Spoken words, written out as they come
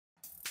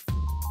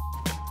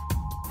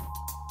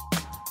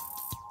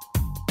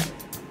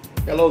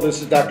Hello,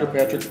 this is Dr.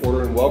 Patrick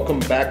Porter, and welcome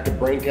back to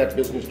BrainTap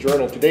Business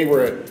Journal. Today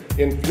we're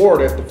in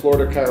Florida at the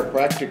Florida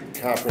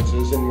Chiropractic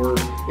Conferences, and we're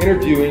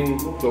interviewing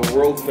the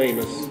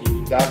world-famous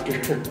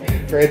Dr.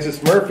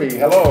 Francis Murphy.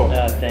 Hello.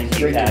 Thank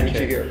you, Great to meet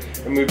you here.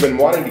 And we've been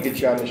wanting to get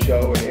you on the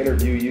show and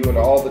interview you and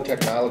all the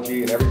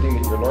technology and everything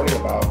that you're learning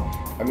about.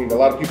 I mean, a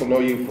lot of people know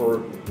you for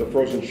the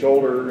frozen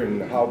shoulder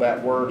and how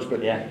that works,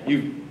 but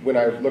when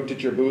I looked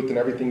at your booth and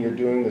everything you're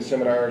doing, the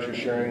seminars you're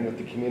sharing with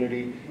the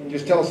community,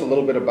 just tell us a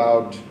little bit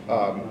about,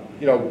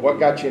 what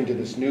got you into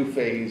this new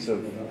phase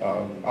of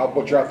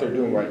what you're out there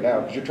doing right now,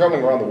 because you're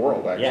traveling around the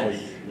world,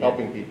 actually,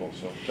 helping people.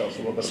 So tell us a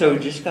little bit So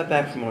about just got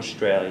back from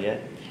Australia.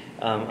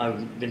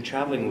 I've been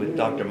traveling with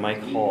Dr.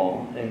 Mike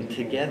Hall, and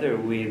together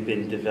we've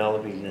been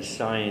developing the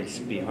science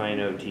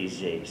behind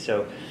OTZ.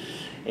 So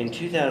in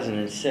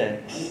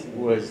 2006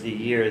 was the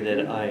year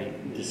that I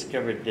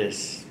discovered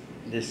this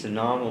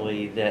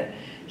anomaly that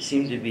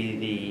seemed to be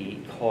the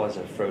cause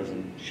of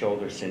frozen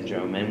shoulder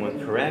syndrome, and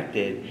when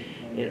corrected,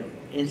 it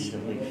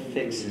instantly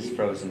fixes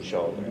frozen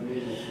shoulder.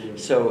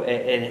 So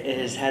it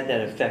has had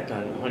that effect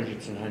on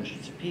hundreds and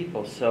hundreds of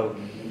people. So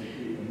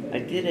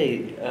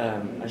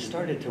I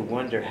started to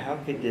wonder, how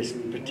could this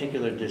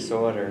particular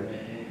disorder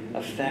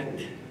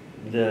affect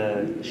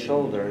the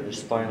shoulder, the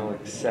spinal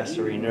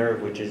accessory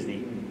nerve, which is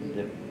the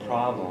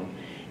problem,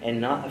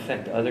 and not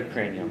affect other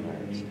cranial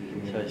nerves.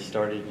 So I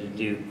started to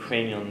do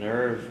cranial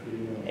nerve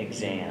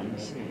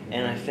exams,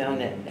 and I found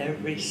that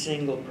every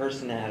single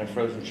person that had a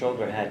frozen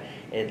shoulder had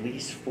at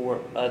least 4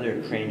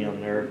 other cranial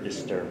nerve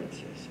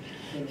disturbances.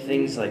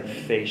 Things like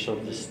facial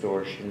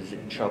distortions,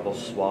 trouble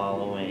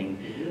swallowing,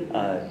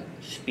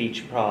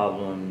 speech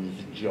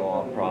problems,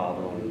 jaw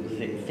problems,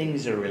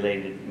 things that are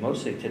related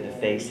mostly to the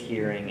face,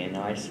 hearing, and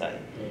eyesight,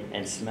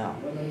 and smell.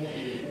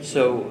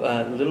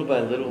 So little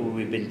by little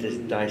we've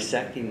been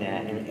dissecting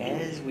that, and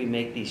as we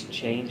make these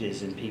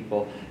changes in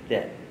people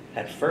that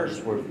at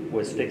first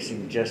was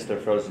fixing just their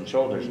frozen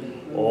shoulders,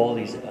 all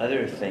these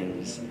other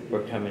things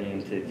were coming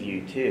into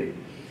view too.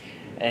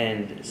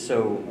 And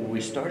so we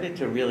started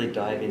to really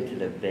dive into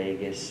the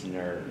vagus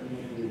nerve.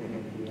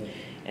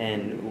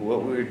 And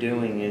what we were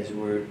doing is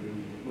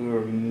we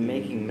were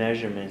making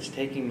measurements,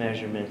 taking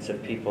measurements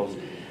of people's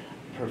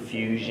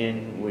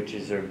perfusion, which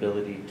is their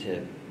ability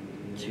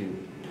to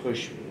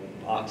push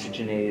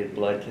oxygenated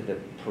blood to the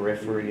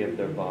periphery of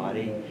their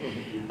body,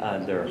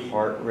 their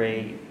heart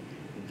rate,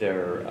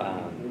 their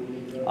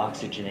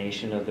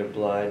oxygenation of their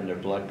blood and their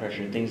blood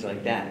pressure, things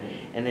like that,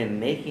 and then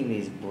making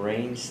these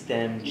brain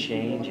stem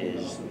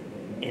changes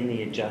in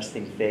the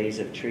adjusting phase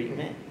of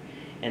treatment,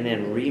 and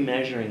then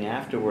remeasuring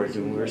afterwards,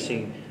 and we were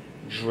seeing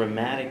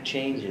dramatic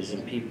changes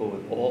in people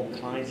with all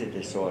kinds of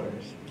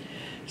disorders.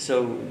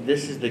 So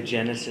this is the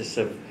genesis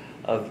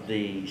of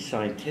the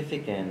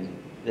scientific end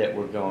that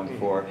we're going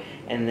for,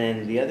 and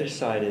then the other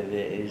side of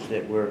it is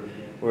that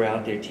we're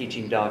out there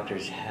teaching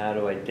doctors how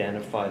to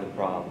identify the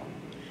problem.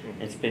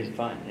 It's been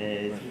fun.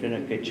 It's been a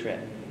good trip.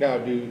 Now,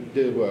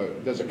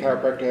 does a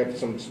chiropractor have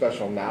some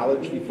special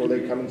knowledge before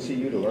they come and see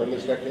you to learn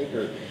this technique?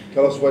 Or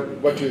tell us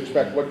what to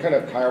expect. What kind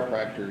of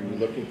chiropractor are you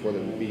looking for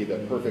that would be the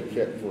perfect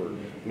fit for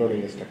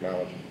learning this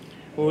technology?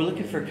 Well, we're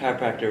looking for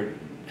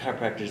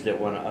chiropractors that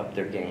want to up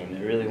their game,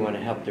 that really want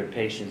to help their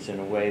patients in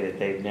a way that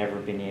they've never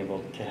been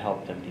able to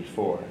help them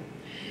before.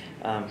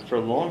 For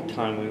a long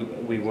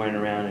time, we went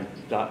around and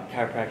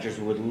chiropractors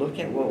would look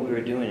at what we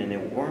were doing, and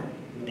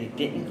they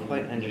didn't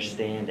quite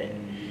understand it.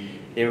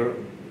 They were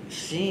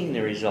seeing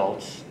the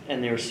results,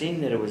 and they were seeing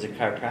that it was a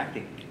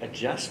chiropractic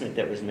adjustment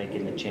that was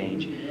making the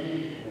change,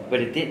 but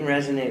it didn't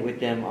resonate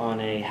with them on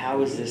a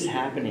how is this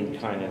happening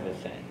kind of a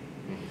thing.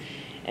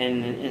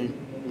 And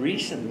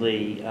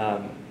recently,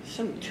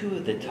 two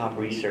of the top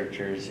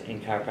researchers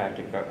in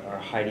chiropractic are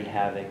Heidi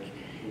Havoc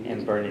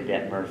and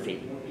Bernadette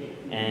Murphy.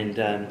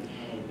 And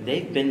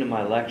they've been to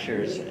my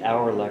lectures,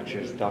 our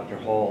lectures, Dr.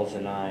 Halls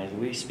and I.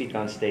 We speak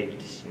on stage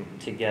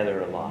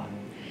together a lot.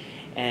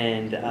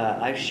 And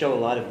I show a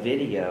lot of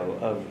video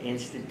of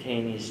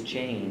instantaneous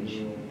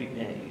change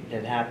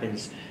that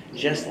happens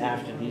just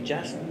after the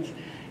adjustments.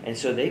 And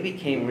so they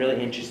became really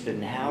interested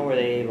in how are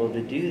they able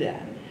to do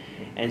that.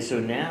 And so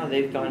now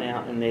they've gone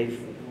out and they've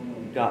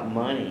got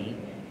money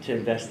to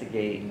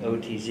investigate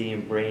OTZ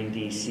and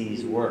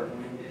BrainDC's work.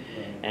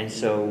 And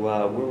so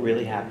we're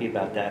really happy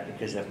about that,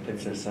 because that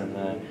puts us in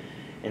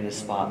the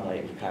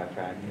spotlight of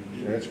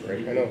chiropractic. That's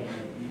great. I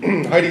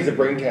know Heidi's a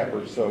brain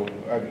tapper, so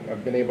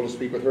I've been able to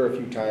speak with her a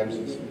few times.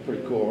 It's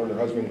pretty cool. Her and her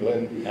husband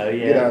Glenn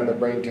get on the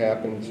brain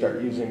tap and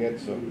start using it.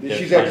 So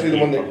she's actually the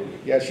one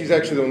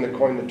that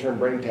coined the term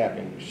brain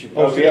tapping. She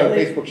posted on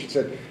Facebook. She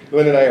said,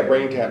 "Glenn and I are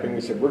brain tapping." We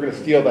said, "We're going to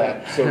steal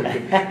that so we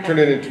can turn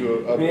it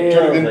into a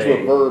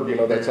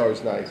verb." That's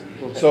always nice.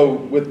 So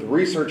with the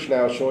research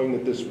now showing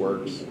that this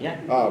works,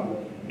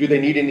 do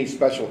they need any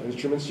special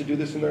instruments to do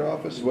this in their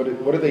office? What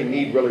do they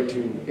need really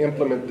to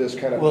implement this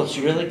kind of? Well, it's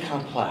really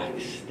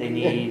complex. They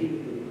need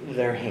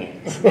their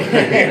hands.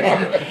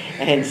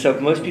 And so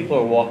most people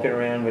are walking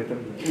around with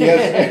them.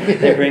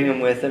 Yes. They bring them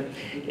with them.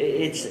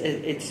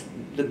 It's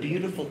the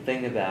beautiful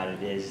thing about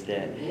it is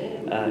that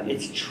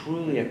it's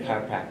truly a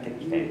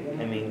chiropractic thing.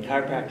 I mean,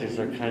 chiropractors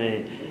are kind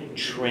of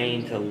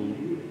trained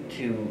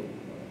to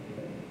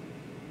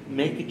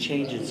make a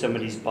change in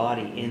somebody's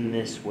body in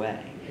this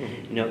way.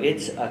 You know,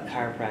 it's a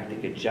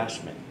chiropractic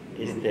adjustment.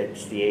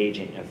 That's the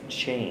agent of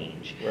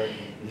change. Right.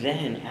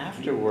 Then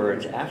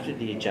afterwards, after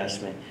the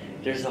adjustment,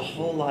 there's a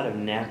whole lot of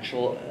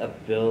natural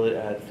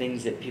ability,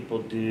 things that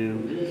people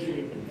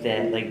do,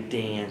 that like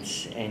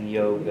dance and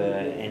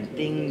yoga and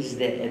things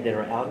that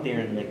are out there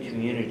in the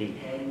community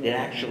that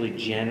actually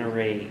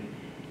generate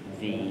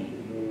the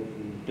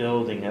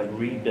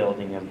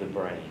rebuilding of the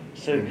brain.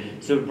 So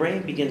the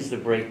brain begins to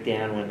break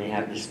down when they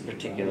have this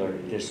particular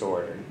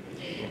disorder,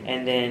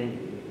 and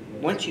then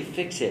once you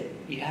fix it,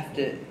 you have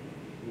to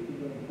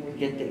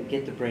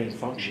get the brain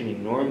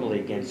functioning normally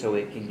again, so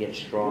it can get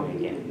strong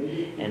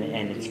again,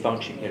 and its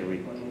function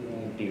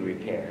can be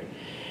repaired.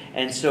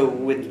 And so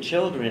with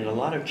children, a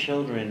lot of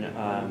children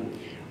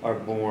are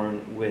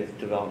born with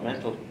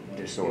developmental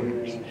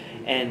disorders,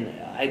 and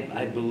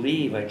I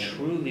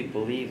truly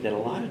believe that a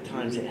lot of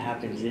times it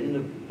happens in the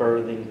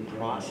birthing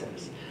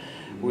process,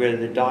 where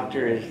the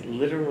doctor is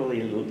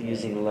literally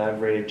using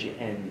leverage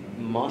and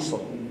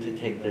muscle to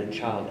take the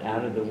child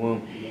out of the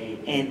womb,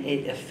 and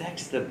it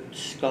affects the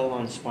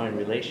skull-on-spine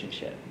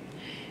relationship.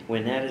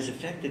 When that is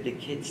affected, the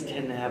kids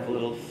tend to have a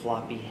little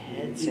floppy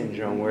head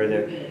syndrome, where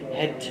their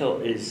head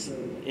tilt is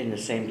in the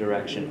same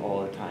direction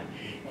all the time.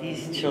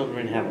 These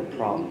children have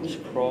problems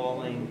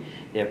crawling,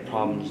 they have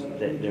problems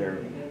that they're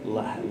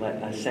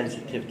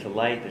sensitive to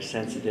light, they're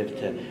sensitive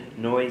to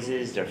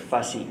noises, they're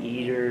fussy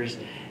eaters,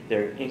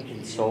 they're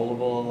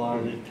inconsolable a lot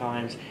of the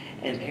times,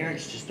 and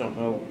parents just don't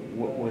know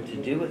what to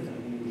do with them.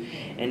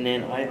 And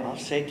then I'll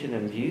say to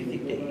them, do you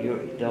think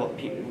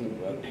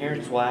that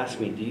parents will ask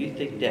me, do you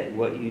think that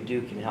what you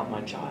do can help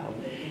my child?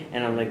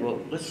 And I'm like, well,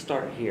 let's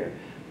start here.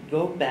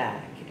 Go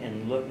back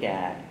and look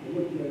at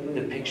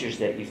the pictures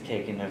that you've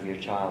taken of your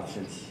child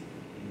since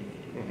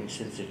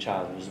the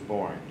child was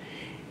born.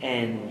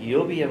 And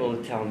you'll be able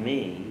to tell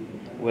me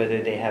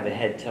whether they have a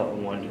head tilt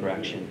in one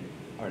direction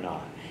or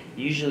not.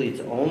 Usually it's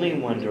only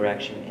in one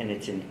direction, and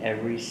it's in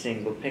every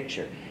single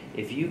picture.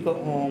 If you go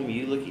home,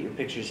 you look at your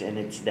pictures, and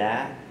it's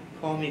that,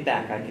 call me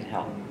back, I can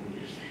help.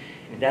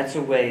 That's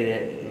a way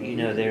that, you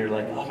know, they're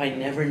like, oh, I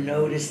never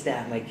noticed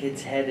that. My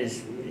kid's head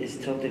is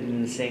tilted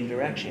in the same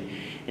direction.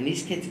 And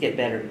these kids get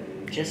better,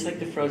 just like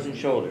the frozen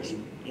shoulders.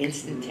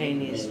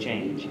 Instantaneous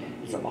change.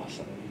 It's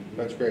awesome.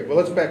 That's great. Well,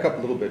 let's back up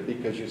a little bit,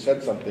 because you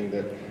said something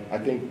that I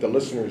think the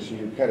listeners,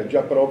 you're kind of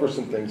jumping over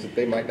some things that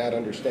they might not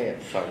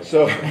understand. Sorry.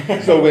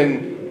 So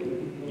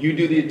when you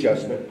do the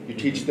adjustment, you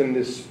teach them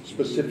this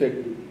specific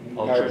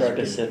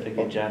ultra-specific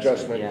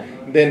adjustment. Yeah.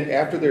 Then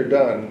after they're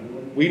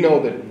done, we know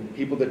that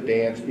people that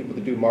dance, people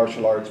that do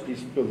martial arts,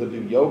 people that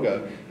do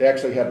yoga, they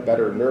actually have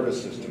better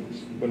nervous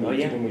systems when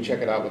we check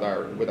it out with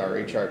our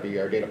HRV,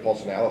 our data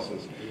pulse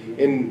analysis.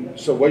 And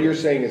so what you're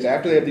saying is,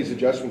 after they have these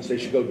adjustments, they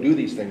should go do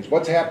these things.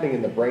 What's happening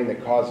in the brain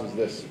that causes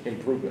this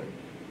improvement?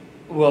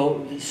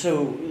 Well,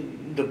 so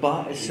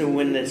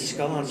when the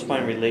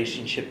skull-on-spine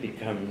relationship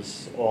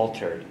becomes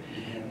altered,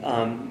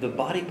 the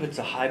body puts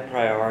a high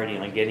priority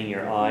on getting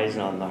your eyes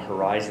on the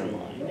horizon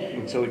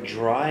line. So it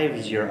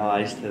drives your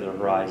eyes to the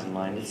horizon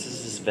line. This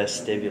is this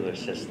vestibular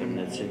system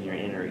that's in your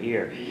inner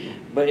ear.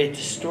 But it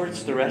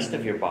distorts the rest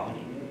of your body.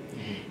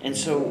 And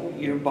so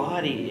your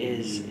body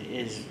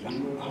is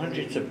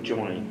hundreds of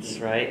joints,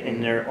 right?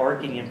 And they're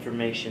arcing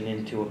information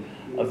into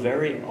a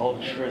very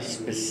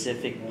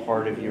ultra-specific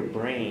part of your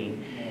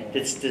brain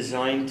that's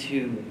designed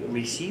to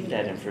receive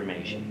that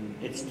information.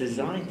 It's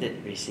designed to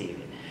receive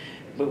it.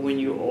 But when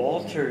you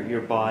alter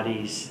your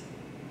body's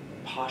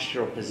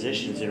postural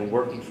positions and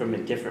working from a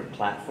different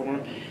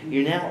platform,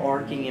 you're now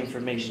arcing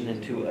information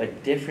into a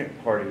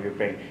different part of your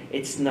brain.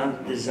 It's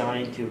not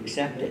designed to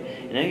accept it.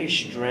 And now you're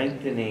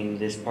strengthening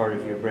this part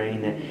of your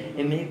brain that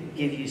it may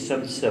give you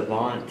some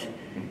savant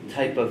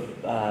type of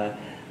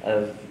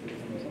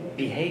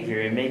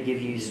behavior. It may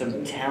give you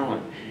some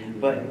talent,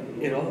 but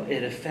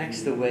it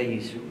affects the way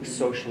you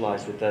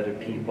socialize with other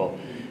people,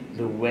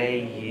 the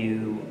way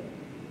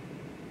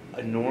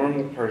a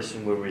normal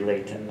person would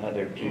relate to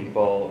other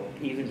people,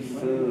 even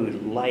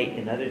food, light,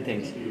 and other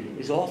things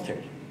is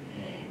altered.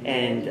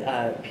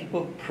 And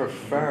people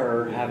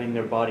prefer having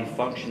their body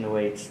function the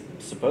way it's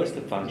supposed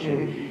to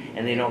function,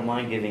 and they don't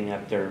mind giving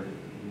up their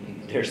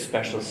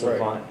special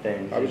savant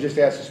thing. I was just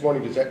asked this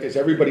morning, is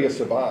everybody a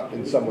savant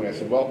in some way? I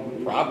said, well,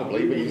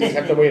 probably, but you just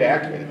have to wait to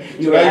activate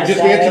it. So now you just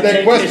answered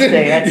that question.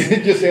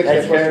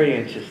 That's very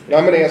interesting. Now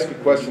I'm going to ask a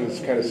question that's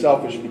kind of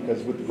selfish,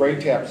 because with the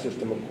BrainTap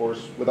system, of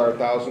course, with our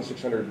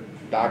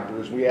 1,600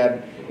 doctors, we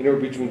had anywhere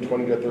between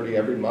 20 to 30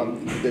 every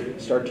month that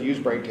start to use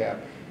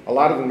BrainTap. A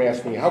lot of them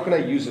ask me, how can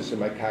I use this in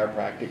my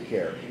chiropractic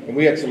care? And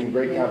we had some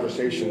great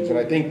conversations, and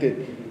I think that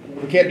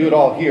we can't do it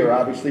all here,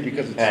 obviously,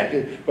 because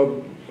it's,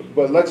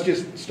 but let's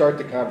just start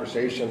the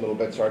conversation a little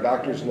bit, so our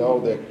doctors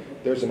know that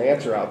there's an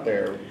answer out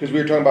there. Because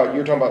you're talking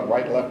about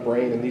right and left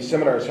brain, and these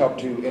seminars help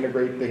to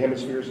integrate the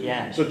hemispheres.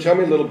 Yes. So tell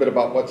me a little bit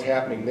about what's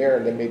happening there,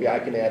 and then maybe I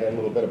can add in a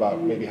little bit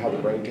about maybe how the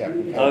BrainTap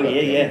can Oh,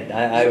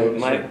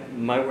 yeah.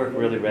 My work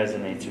really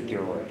resonates with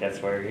your work.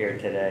 That's why we're here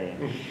today.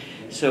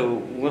 So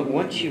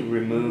once you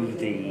remove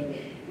the,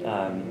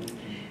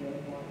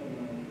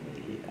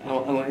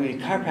 when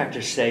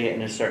chiropractors say it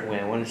in a certain way,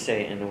 I want to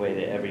say it in a way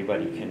that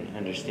everybody can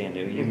understand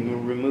it. You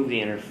remove the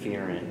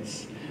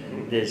interference,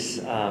 this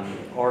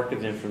arc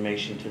of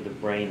information to the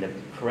brain, the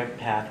correct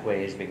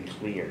pathway has been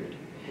cleared.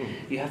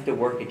 You have to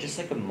work it just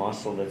like a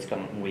muscle that's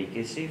gotten weak.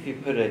 You see, if you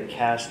put a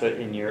cast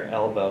in your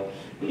elbow,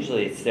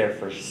 usually it's there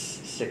for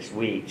 6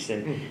 weeks,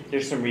 and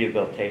there's some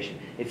rehabilitation.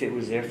 If it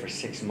was there for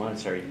 6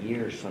 months or a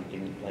year or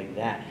something like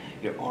that,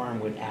 your arm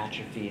would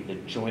atrophy, the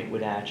joint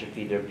would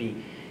atrophy,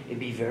 it'd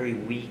be very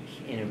weak,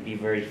 and it would be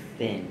very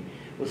thin.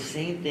 Well, the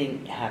same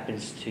thing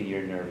happens to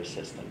your nervous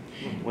system.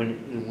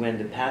 When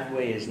the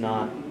pathway is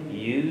not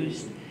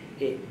used,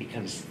 it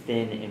becomes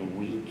thin and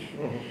weak.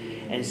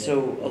 And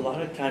so a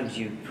lot of times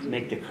you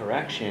make the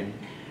correction,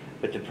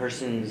 but the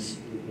person's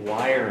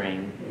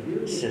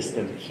wiring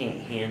system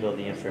can't handle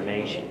the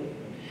information.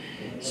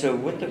 So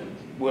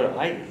what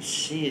I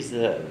see is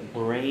the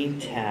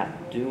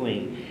BrainTap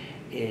doing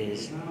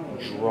is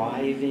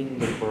driving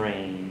the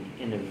brain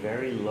in a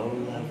very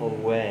low-level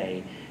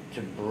way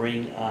to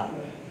bring up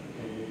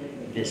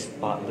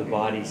the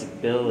body's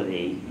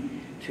ability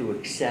to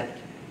accept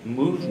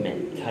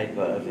movement type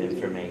of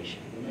information.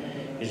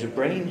 Because the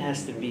brain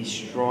has to be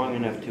strong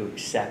enough to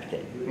accept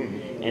it.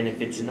 And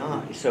if it's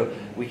not, so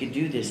we can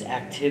do this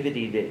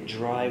activity that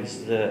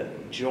drives the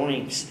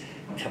joints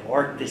to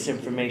arc this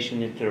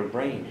information into the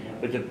brain.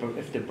 But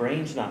if the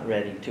brain's not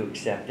ready to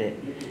accept it,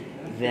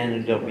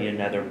 then there'll be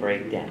another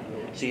breakdown.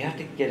 So you have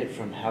to get it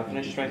from how can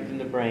I strengthen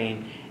the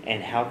brain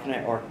and how can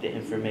I arc the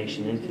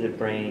information into the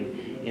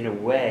brain in a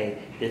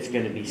way that's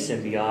going to be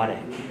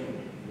symbiotic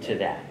to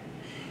that.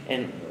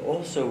 And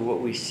also what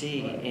we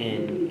see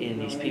in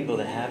these people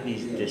that have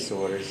these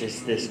disorders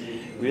is this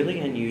really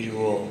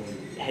unusual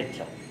head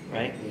tilt,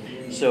 right?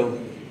 So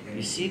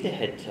you see the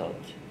head tilt,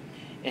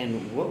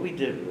 and what we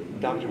did,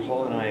 Dr.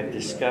 Hall and I have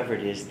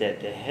discovered is that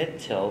the head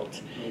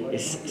tilt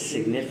is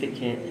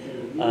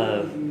significant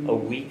of a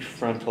weak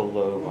frontal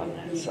lobe on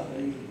that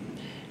side.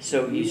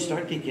 So you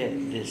start to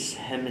get this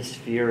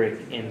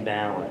hemispheric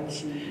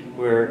imbalance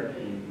where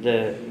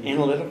the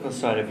analytical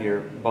side of your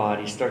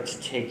body starts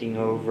taking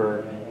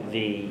over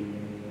the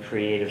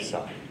creative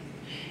side.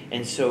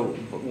 And so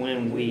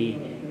when we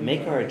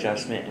make our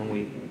adjustment and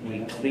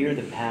we clear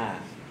the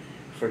path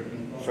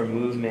for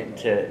movement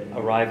to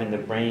arrive in the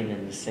brain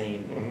in the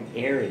same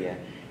area,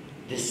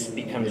 this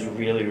becomes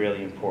really,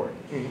 really important.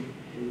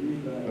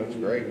 That's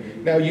great.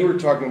 Now you were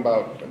talking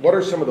about what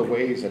are some of the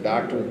ways a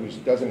doctor who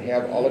doesn't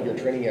have all of your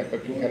training yet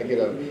but can kind of get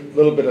a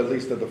little bit at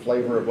least of the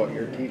flavor of what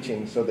you're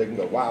teaching so they can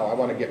go, wow, I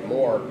want to get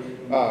more.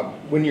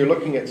 When you're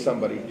looking at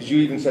somebody, because you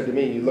even said to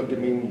me, you looked at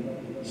me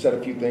and said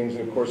a few things,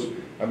 and of course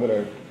I'm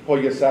going to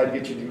pull you aside,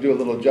 get you to do a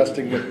little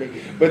adjusting with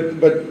me.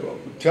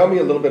 But tell me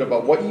a little bit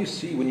about what you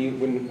see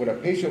when a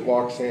patient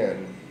walks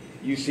in.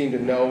 You seem to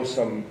know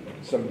some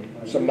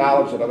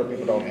knowledge that other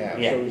people don't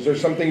have. Yeah. So is there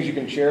some things you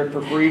can share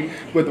for free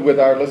with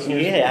our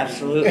listeners? Yeah,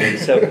 absolutely.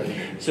 So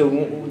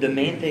the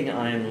main thing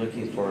I am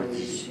looking for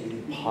is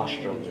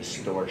postural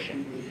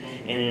distortion,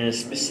 and in a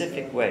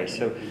specific way.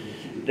 So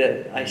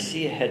I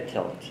see a head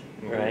tilt,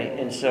 right?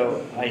 And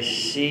so I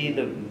see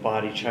the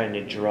body trying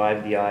to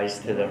drive the eyes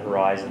to the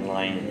horizon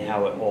line and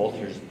how it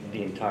alters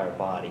the entire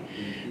body.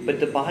 But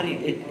the body,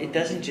 it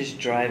doesn't just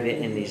drive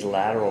it in these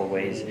lateral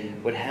ways.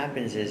 What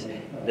happens is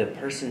the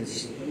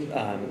person's,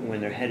 when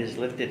their head is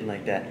lifted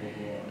like that,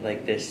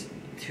 like this,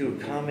 to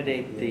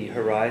accommodate the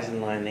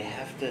horizon line, they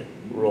have to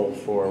roll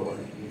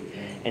forward.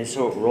 And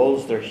so it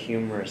rolls their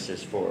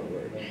humeruses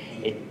forward.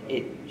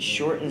 It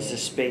shortens the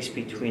space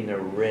between their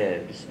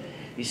ribs.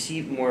 You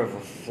see more of a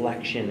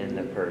flexion in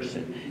the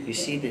person. You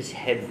see this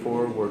head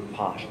forward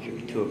posture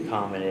to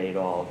accommodate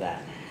all of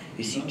that.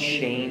 You see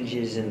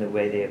changes in the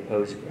way they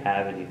oppose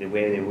gravity, the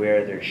way they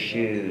wear their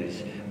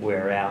shoes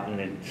wear out in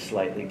a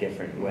slightly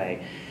different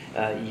way.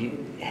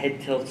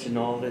 Head tilts and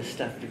all this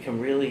stuff become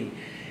really,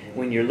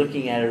 when you're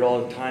looking at it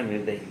all the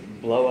time, they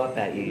blow up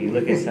at you. You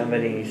look at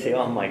somebody and you say,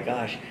 oh my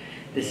gosh,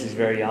 this is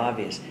very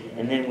obvious.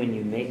 And then when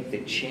you make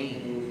the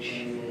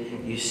change,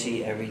 you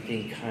see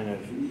everything kind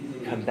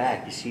of come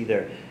back. You see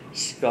their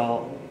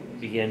skull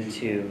begin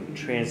to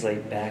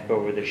translate back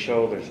over the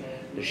shoulders.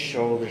 The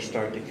shoulders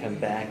start to come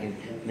back, and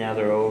now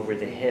they're over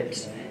the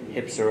hips.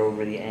 Hips are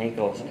over the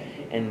ankles,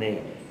 and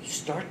they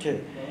start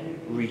to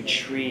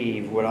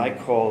retrieve what I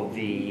call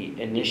the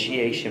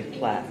initiation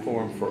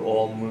platform for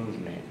all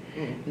movement.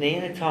 The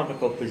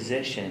anatomical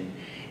position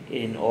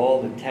in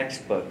all the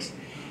textbooks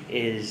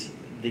is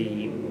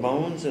the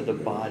bones of the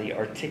body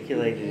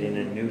articulated in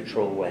a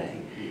neutral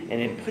way,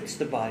 and it puts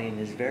the body in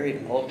this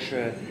very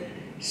ultra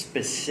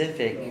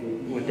specific,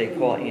 what they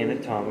call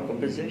anatomical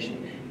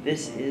position.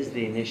 This is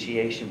the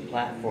initiation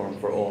platform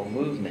for all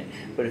movement.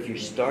 But if you're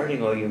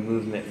starting all your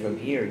movement from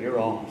here, you're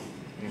off.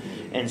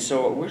 And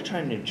so we're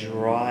trying to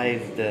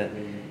drive the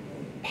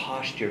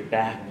posture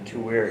back to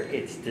where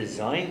it's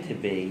designed to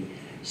be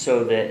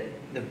so that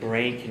the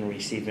brain can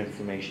receive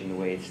information the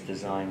way it's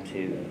designed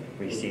to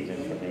receive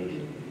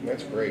information.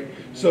 That's great.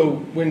 So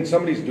when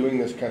somebody's doing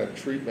this kind of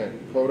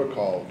treatment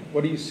protocol,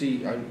 what do you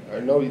see? I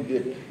know you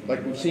did,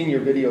 like we've seen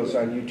your videos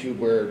on YouTube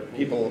where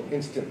people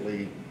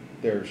instantly,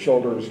 their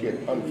shoulders get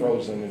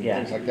unfrozen and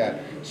things like that.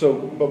 So,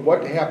 but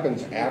what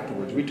happens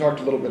afterwards? We talked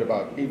a little bit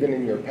about, even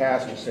in your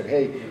past, you said,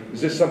 hey,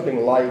 is this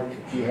something like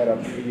you had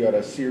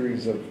a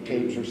series of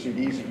tapes or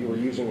CDs that you were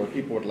using where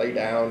people would lay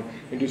down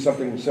and do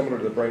something similar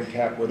to the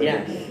BrainTap where they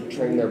would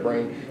train their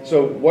brain?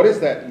 So what is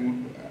that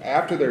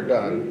after they're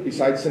done,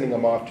 besides sending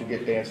them off to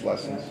get dance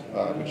lessons,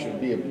 which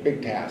would be a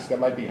big task? That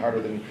might be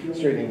harder than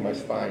straightening my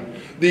spine,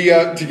 to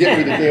get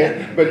me to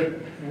dance. But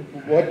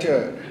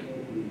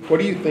what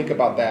do you think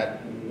about that?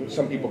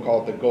 Some people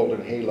call it the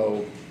golden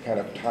halo kind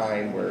of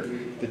time where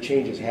the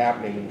change is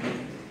happening.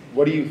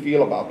 What do you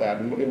feel about that?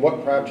 And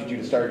what prompted you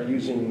to start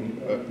using,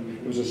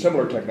 it was a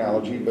similar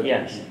technology, but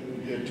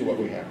to what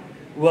we have?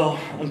 Well,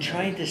 I'm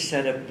trying to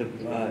set up the,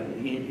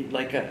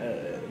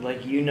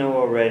 like you know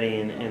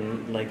already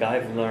and like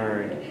I've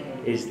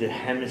learned, is the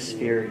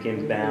hemispheric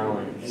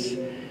imbalance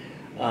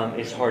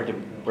is hard to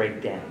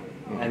break down.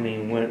 I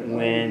mean,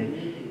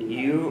 when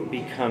you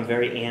become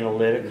very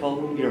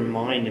analytical, your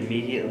mind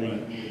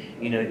immediately,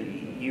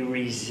 you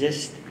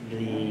resist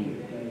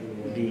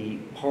the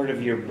part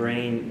of your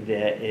brain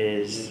that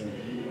is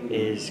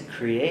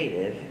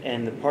creative,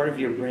 and the part of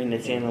your brain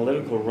that's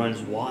analytical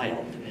runs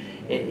wild.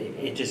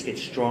 It just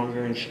gets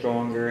stronger and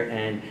stronger,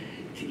 and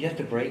you have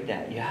to break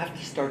that. You have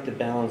to start to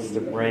balance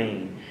the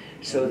brain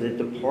so that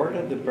the part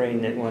of the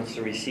brain that wants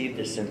to receive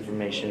this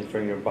information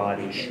from your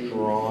body is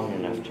strong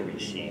enough to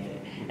receive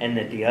it, and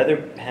that the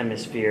other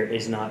hemisphere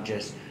is not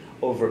just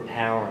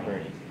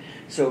overpowering.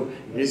 So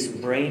this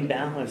brain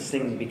balance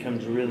thing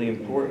becomes really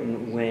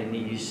important when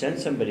you send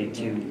somebody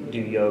to do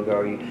yoga,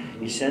 or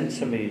you send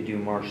somebody to do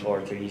martial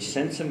arts, or you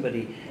send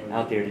somebody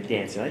out there to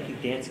dance. And I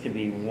think dance can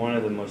be one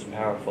of the most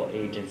powerful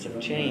agents of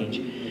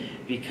change,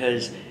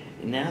 because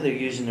now they're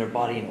using their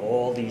body in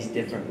all these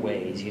different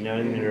ways.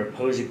 They're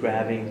opposite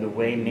gravity, the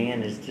way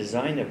man is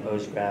designed to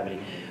oppose gravity.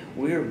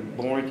 We were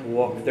born to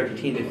walk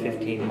 13 to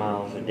 15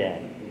 miles a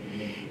day,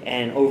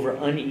 and over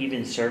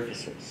uneven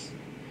surfaces.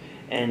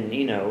 And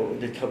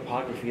the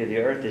topography of the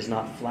earth is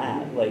not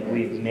flat like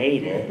we've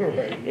made it.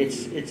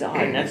 It's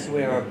odd, and that's the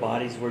way our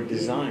bodies were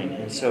designed.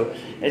 And so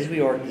as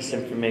we arc this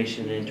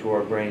information into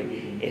our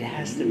brain,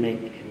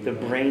 the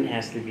brain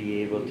has to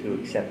be able to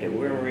accept it.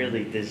 We're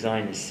really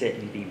designed to sit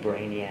and be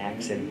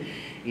brainiacs and,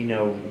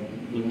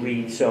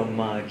 read so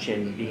much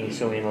and being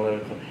so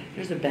analytical.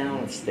 There's a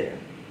balance there.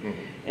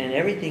 And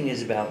everything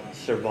is about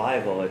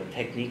survival,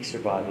 technique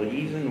survival.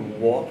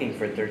 Even walking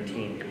for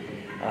 13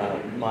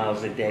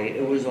 miles a day,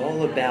 it was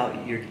all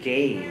about your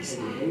gaze.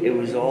 It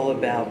was all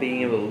about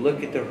being able to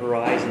look at the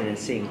horizon and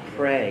seeing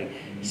prey,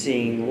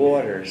 seeing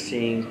water,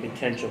 seeing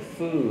potential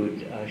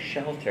food,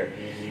 shelter.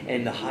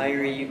 And the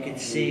higher you could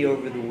see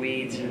over the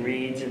weeds and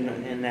reeds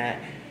and that,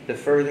 the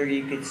further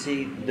you could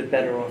see, the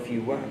better off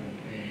you were.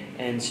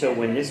 And so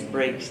when this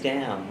breaks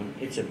down,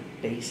 it's a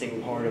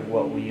basic part of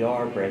what we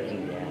are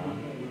breaking down.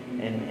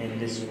 And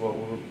this is what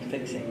we're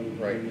fixing.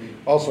 Right.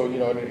 Also,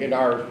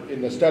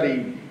 in the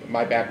study,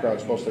 my background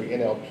is mostly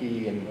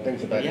NLP and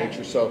things of that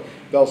nature. So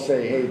they'll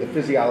say, hey, the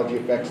physiology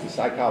affects the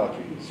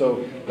psychology.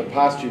 So the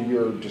posture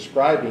you're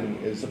describing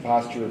is the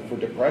posture for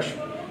depression.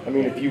 I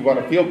mean, if you want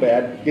to feel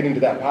bad, get into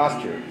that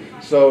posture.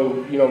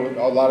 So,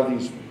 a lot of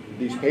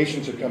these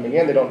patients are coming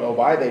in, they don't know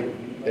why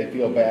they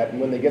feel bad, and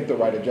when they get the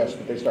right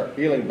adjustment, they start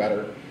feeling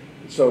better.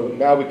 So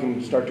now we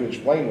can start to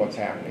explain what's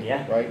happening,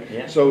 right?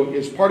 Yeah. So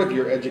as part of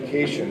your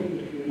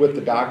education with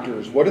the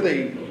doctors, what do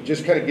they,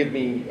 just kind of give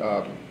me,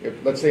 if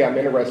let's say I'm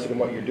interested in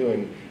what you're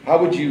doing, how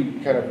would you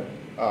kind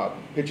of,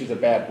 pitch is a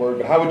bad word,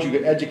 but how would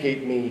you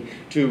educate me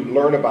to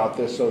learn about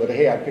this so that,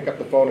 hey, I pick up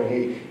the phone and,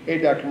 hey,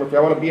 Dr. Murphy,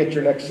 I want to be at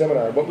your next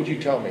seminar. What would you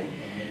tell me?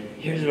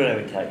 Here's what I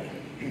would tell you.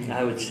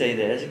 I would say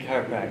that as a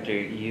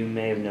chiropractor, you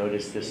may have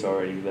noticed this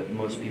already, but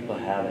most people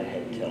have a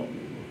head tilt.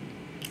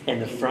 And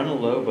the frontal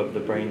lobe of the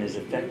brain is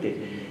affected.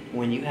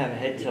 When you have a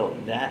head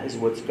tilt, that is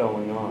what's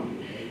going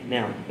on.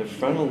 Now, the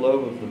frontal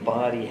lobe of the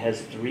body has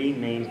three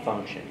main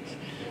functions.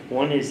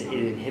 One is it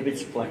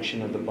inhibits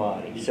flexion of the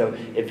body. So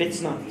if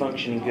it's not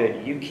functioning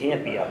good, you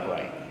can't be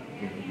upright.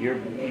 You're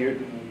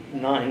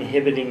not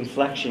inhibiting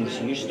flexion,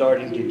 so you're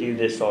starting to do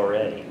this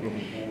already.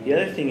 The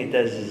other thing it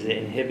does is it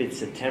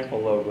inhibits the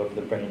temporal lobe of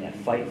the brain, that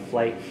fight,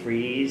 flight,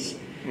 freeze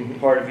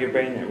part of your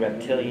brain, that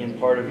reptilian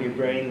part of your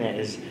brain that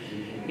is,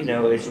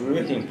 it's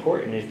really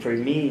important. For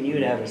me and you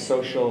to have a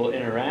social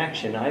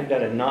interaction, I've got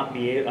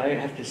to I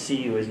have to see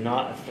you as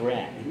not a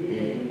threat.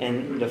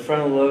 And the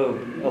frontal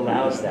lobe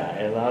allows that.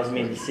 It allows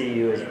me to see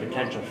you as a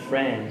potential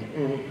friend,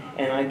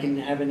 and I can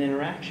have an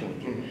interaction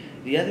with you.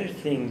 The other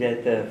thing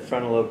that the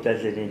frontal lobe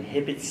does, it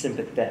inhibits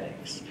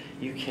sympathetics.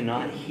 You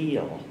cannot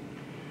heal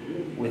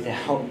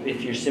without,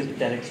 if your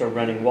sympathetics are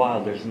running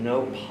wild, there's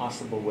no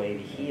possible way to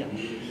heal.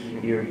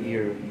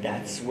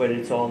 That's what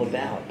it's all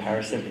about,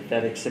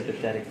 parasympathetic,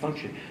 sympathetic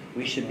function.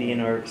 We should be in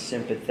our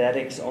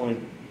sympathetics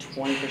only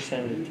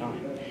 20% of the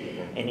time,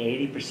 and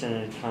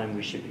 80% of the time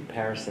we should be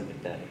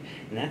parasympathetic,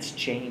 and that's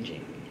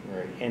changing.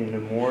 Right. And the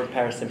more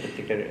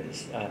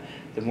parasympathetic,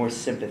 the more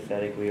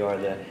sympathetic we are,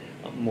 the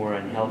more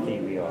unhealthy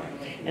we are.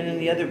 And then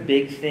the other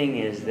big thing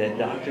is that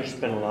doctors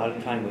spend a lot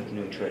of time with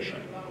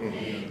nutrition.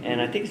 Mm-hmm.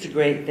 And I think it's a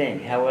great thing.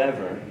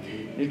 However,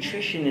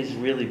 nutrition is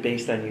really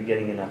based on you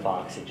getting enough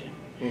oxygen.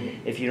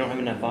 Mm-hmm. If you don't have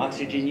enough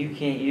oxygen, you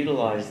can't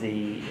utilize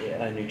the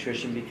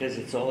nutrition, because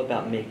it's all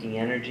about making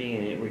energy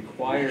and it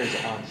requires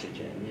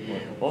oxygen.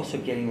 Mm-hmm. Also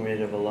getting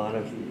rid of a lot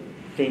of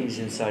things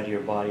inside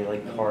your body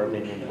like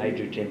carbon and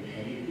hydrogen.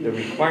 The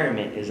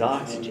requirement is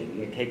oxygen.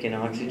 You take in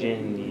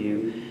oxygen,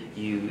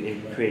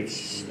 it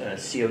creates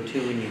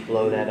CO2 and you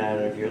blow that out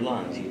of your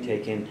lungs. You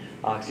take in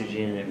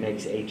oxygen and it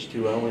makes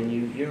H2O and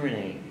you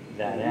urinate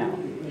that out.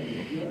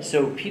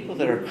 So people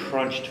that are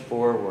crunched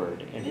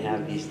forward and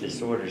have these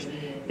disorders,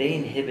 they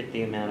inhibit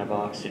the amount of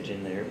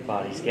oxygen their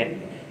body's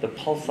getting. The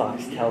pulse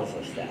ox tells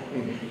us that.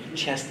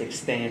 Chest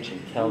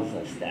expansion tells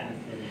us that,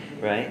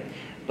 right?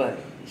 But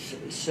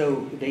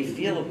so they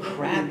feel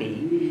crappy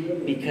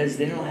because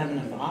they don't have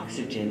enough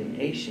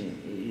oxygenation.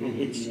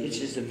 It's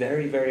just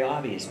very, very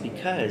obvious,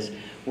 because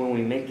when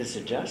we make this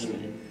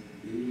adjustment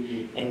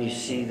and you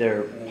see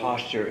their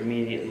posture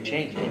immediately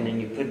change, and then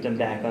you put them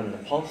back on the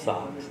pulse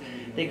ox,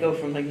 they go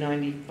from like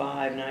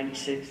 95,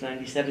 96,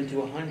 97 to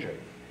 100,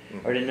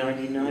 or to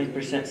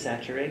 99%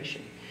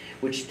 saturation,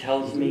 which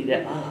tells me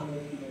that,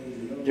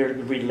 they're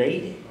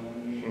related.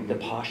 The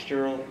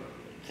postural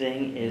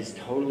thing is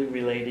totally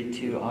related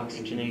to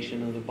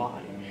oxygenation of the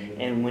body.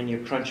 And when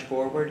you're crunched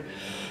forward,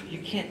 you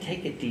can't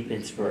take a deep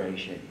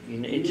inspiration.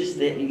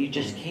 You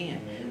just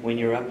can't. When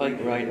you're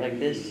upright like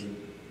this,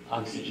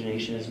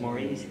 oxygenation is more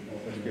easy.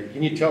 That's great.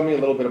 Can you tell me a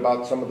little bit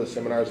about some of the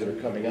seminars that are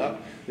coming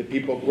up? That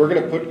people, we're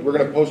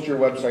gonna post your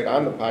website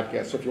on the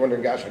podcast. So if you're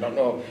wondering, gosh, I don't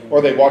know,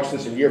 or they watch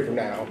this a year from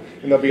now,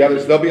 and there'll be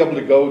others, they'll be able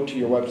to go to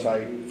your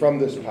website from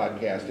this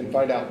podcast and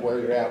find out where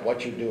you're at,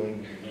 what you're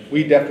doing.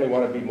 We definitely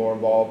want to be more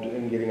involved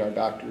in getting our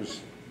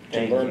doctors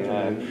to learn from you.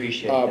 I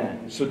appreciate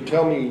that. So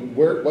tell me,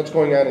 what's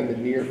going on in the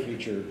near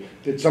future?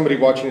 Did somebody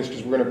watching this,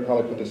 because we're going to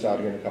probably put this out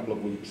here in a couple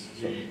of weeks.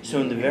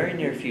 So in the very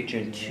near future,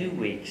 in 2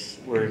 weeks,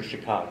 we're in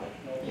Chicago.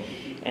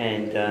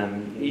 And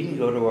you can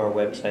go to our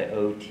website,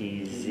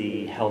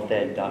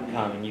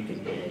 otzhealthed.com, and you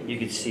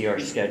can see our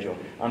schedule.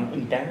 I'm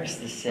embarrassed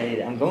to say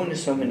that I'm going to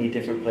so many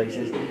different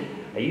places.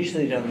 I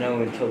usually don't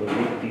know until the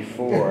week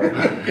before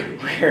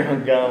where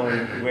I'm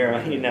going, where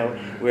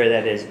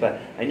that is.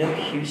 But I know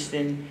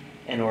Houston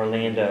and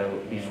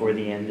Orlando before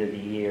the end of the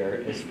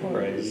year as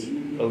far as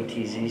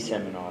OTZ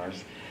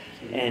seminars.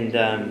 And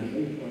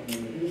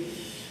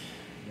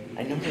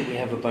I know that we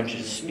have a bunch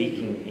of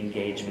speaking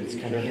engagements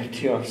coming up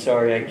too. I'm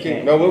sorry, I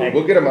can't. No,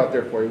 we'll get them out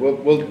there for you.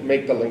 We'll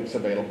make the links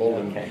available.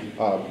 Okay.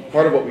 And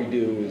part of what we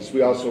do is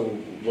we also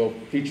will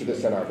feature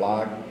this in our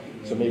blog.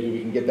 So maybe we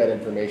can get that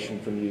information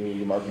from you,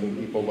 your marketing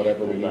people,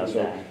 whatever we need,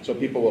 so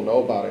people will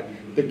know about it.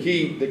 The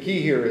key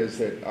here is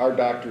that our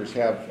doctors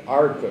have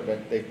our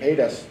equipment. They paid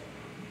us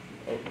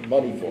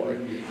money for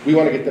it. We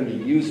want to get them to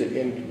use it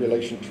in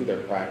relation to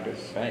their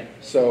practice. Right.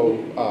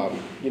 So,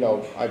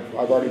 I've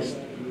already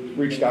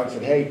reached out and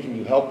said, hey, can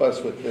you help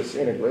us with this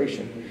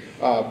integration?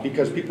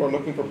 Because people are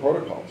looking for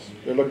protocols.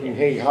 They're looking,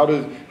 hey, how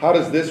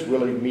does this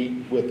really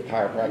meet with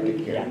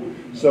chiropractic care? Yeah.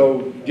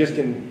 So just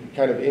in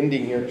kind of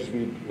ending here, because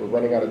we're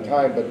running out of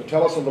time, but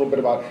tell us a little bit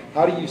about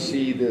how do you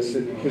see this,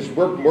 because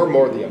we're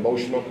more the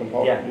emotional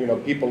component, yeah.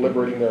 People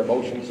liberating their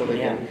emotions so they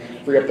can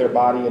free up their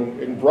body,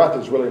 and breath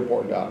is really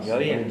important to us. Oh,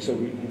 yeah. I mean, so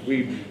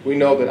we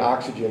know that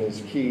oxygen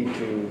is key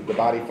to the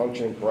body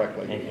functioning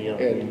correctly. And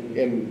healing.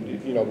 And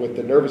with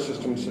the nervous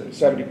system,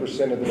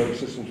 70% of the nervous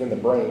system's in the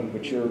brain,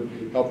 which you're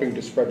helping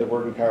to spread the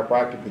word in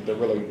chiropractic that they're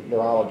really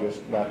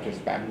neurologists, not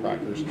just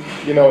backcrackers,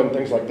 and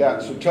things like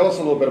that. So tell us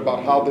a little bit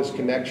about how this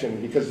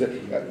connection, because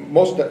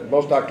most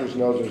doctors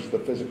know there's the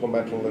physical,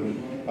 mental, and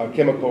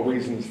chemical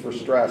reasons for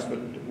stress, but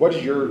what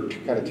is your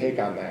kind of take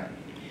on that?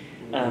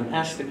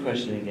 Ask the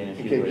question again, if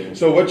you would.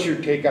 So what's your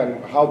take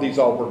on how these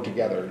all work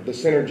together, the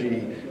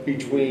synergy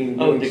between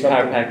the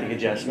chiropractic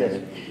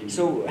adjustment. Yes.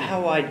 So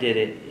how I did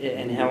it,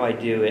 and how I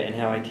do it, and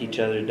how I teach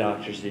other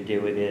doctors to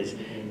do it is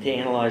to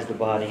analyze the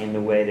body in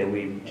the way that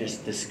we've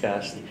just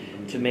discussed,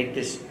 to make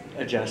this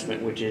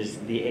adjustment, which is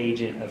the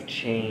agent of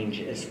change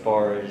as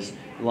far as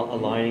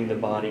aligning the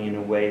body in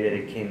a way that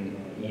it can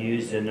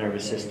use the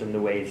nervous system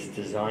the way it's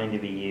designed to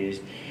be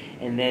used.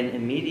 And then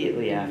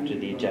immediately after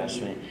the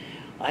adjustment,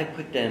 I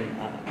put them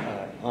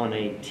on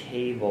a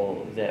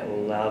table that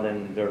will allow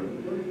them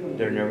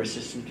their nervous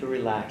system to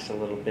relax a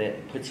little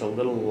bit, puts a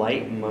little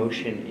light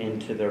motion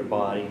into their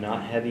body,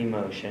 not heavy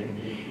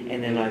motion,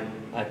 and then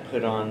I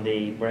put on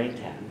the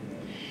BrainTap.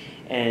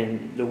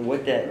 And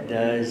what that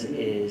does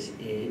is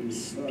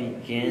it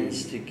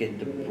begins to get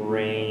the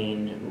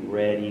brain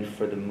ready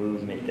for the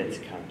movement that's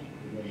coming.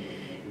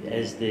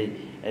 As the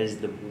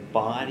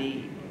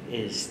body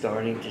is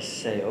starting to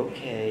say,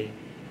 okay,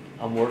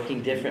 I'm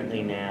working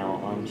differently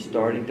now. I'm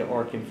starting to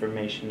arc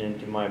information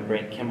into my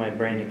brain. Can my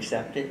brain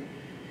accept it?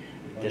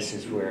 This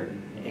is where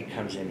it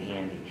comes in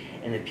handy.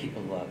 And the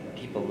people love it.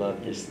 People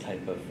love this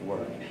type of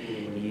work.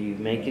 You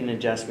make an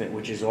adjustment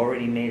which has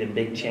already made a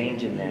big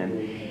change in them,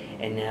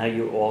 and now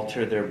you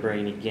alter their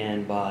brain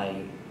again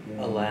by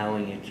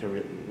allowing it to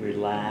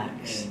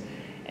relax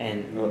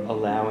and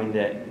allowing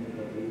that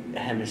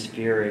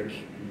hemispheric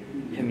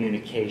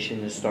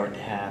communication to start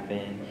to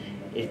happen.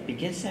 It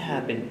begins to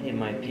happen, in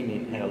my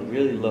opinion, at a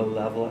really low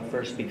level at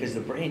first, because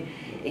the brain,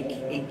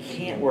 it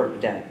can't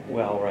work that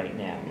well right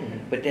now.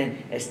 But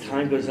then as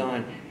time goes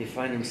on, they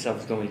find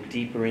themselves going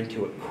deeper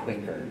into it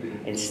quicker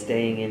and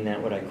staying in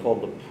that, what I call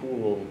the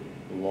pool,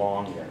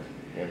 longer.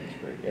 Yeah, that's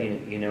great. Yeah.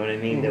 You know what I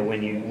mean? That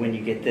when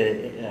you get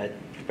the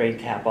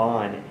BrainTap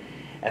on,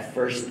 at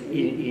first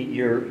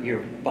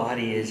your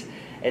body is,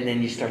 and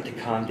then you start to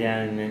calm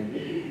down, and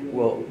then,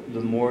 well,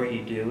 the more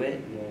you do it,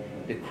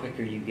 the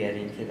quicker you get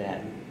into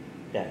that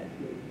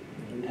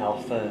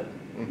alpha,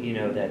 you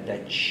know,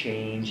 that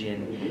change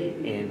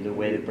in the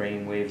way the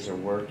brain waves are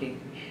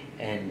working,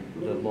 and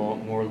the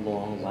more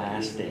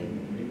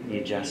long-lasting the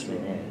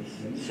adjustment is.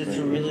 So it's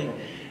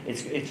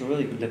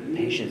really the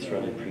patients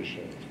really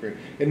appreciate it. Great.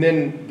 And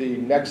then the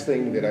next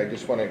thing that I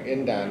just want to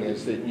end on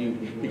is that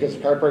because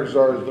chiropractors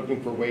are always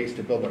looking for ways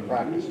to build their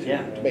practice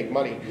to make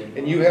money,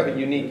 and you have a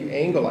unique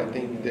angle, I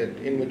think, that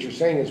in what you're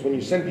saying is when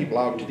you send people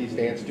out to these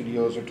dance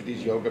studios or to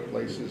these yoga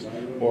places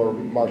or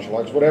martial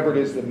arts, whatever it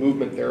is, the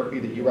movement therapy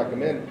that you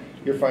recommend,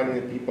 you're finding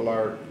that people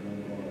are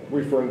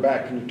referring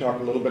back. Can you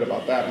talk a little bit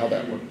about that, how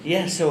that works?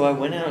 Yeah, so I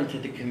went out into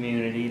the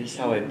community. This is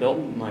how I built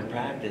my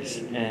practice,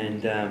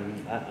 and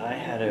I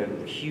had a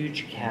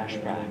huge cash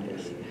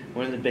practice,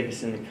 one of the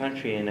biggest in the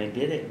country, and I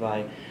did it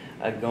by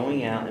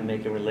going out and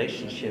making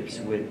relationships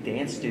with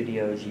dance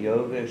studios,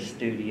 yoga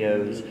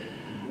studios,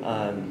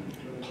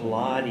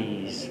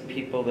 Pilates,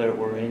 people that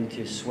were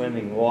into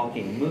swimming,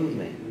 walking,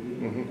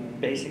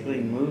 movement, basically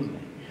movement.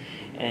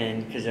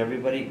 And because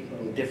everybody,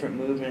 different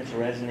movements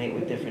resonate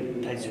with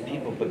different types of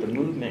people, but the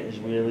movement is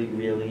really,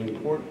 really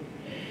important.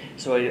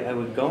 So I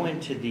would go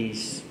into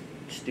these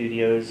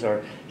studios,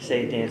 or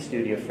say a dance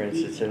studio, for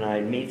instance, and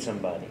I'd meet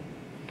somebody.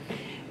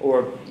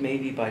 Or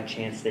maybe by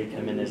chance they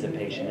come in as a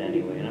patient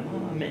anyway, and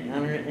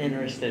I'm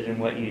interested in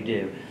what you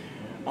do.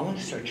 I want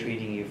to start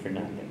treating you for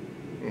nothing.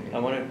 I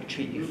want to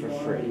treat you for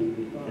free,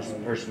 this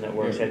person that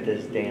works at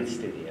this dance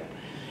studio.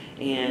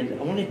 And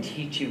I want to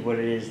teach you what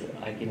it is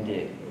I can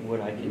do,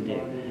 what I can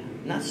do.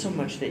 Not so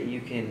much that you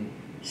can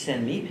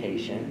send me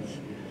patients,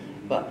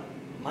 but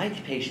my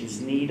patients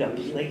need a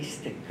place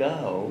to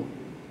go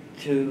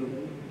to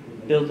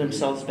build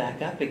themselves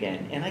back up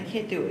again. And I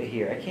can't do it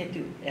here. I can't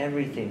do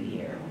everything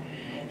here.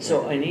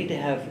 So I need to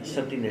have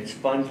something that's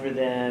fun for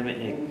them,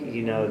 and,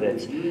 you know,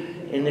 that's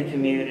in the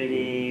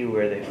community,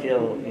 where they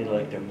feel, you know,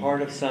 like they're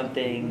part of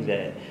something,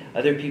 that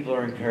other people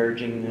are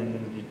encouraging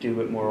them to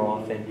do it more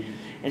often.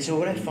 And so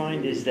what I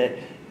find is that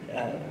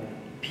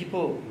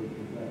people,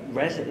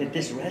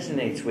 this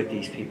resonates with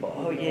these people.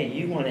 Oh yeah,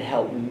 you want to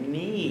help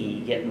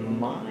me get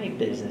my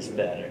business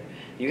better.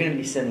 You're going to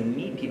be sending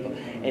me people,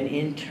 and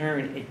in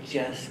turn, it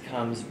just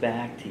comes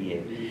back to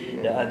you.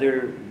 The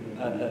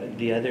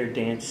other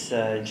dance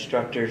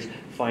instructors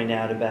find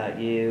out about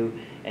you,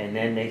 and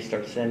then they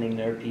start sending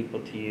their people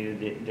to you.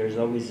 There's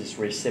always this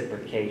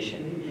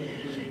reciprocation.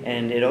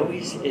 And it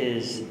always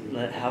is,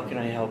 how can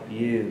I help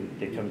you,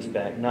 that comes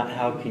back, not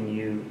how can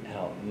you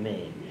help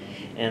me.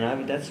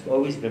 And that's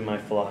always been my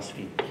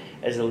philosophy.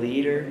 As a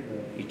leader,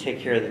 you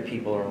take care of the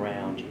people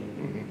around you.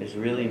 It's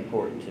really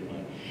important to me.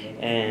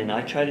 And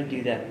I try to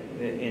do that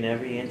in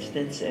every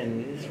instance,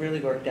 and it's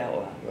really worked out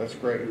well. That's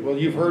great. Well,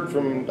 you've heard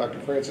from Dr.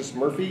 Francis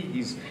Murphy.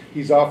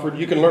 He's offered,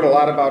 you can learn a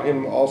lot about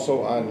him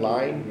also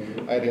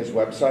online at his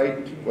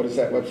website. What is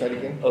that website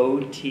again?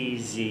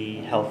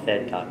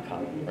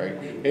 OTZhealthEd.com. Right.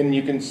 And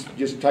you can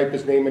just type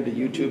his name into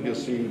YouTube. You'll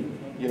see,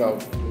 you know,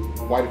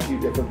 quite a few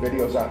different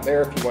videos out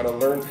there if you want to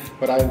learn.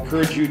 But I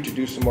encourage you to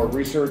do some more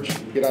research,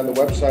 get on the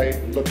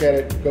website, look at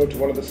it, go to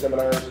one of the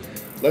seminars.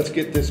 Let's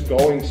get this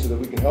going so that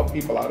we can help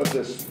people out of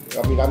this.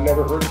 I mean, I've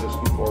never heard of this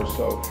before,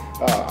 so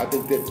I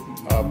think that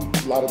a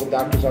lot of the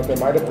doctors out there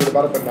might have heard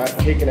about it but not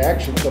taken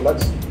action. So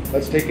let's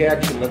take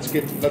action. Let's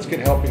get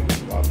helping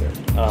people out there.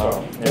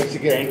 So thanks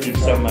again. Thank you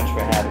so much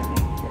for having me.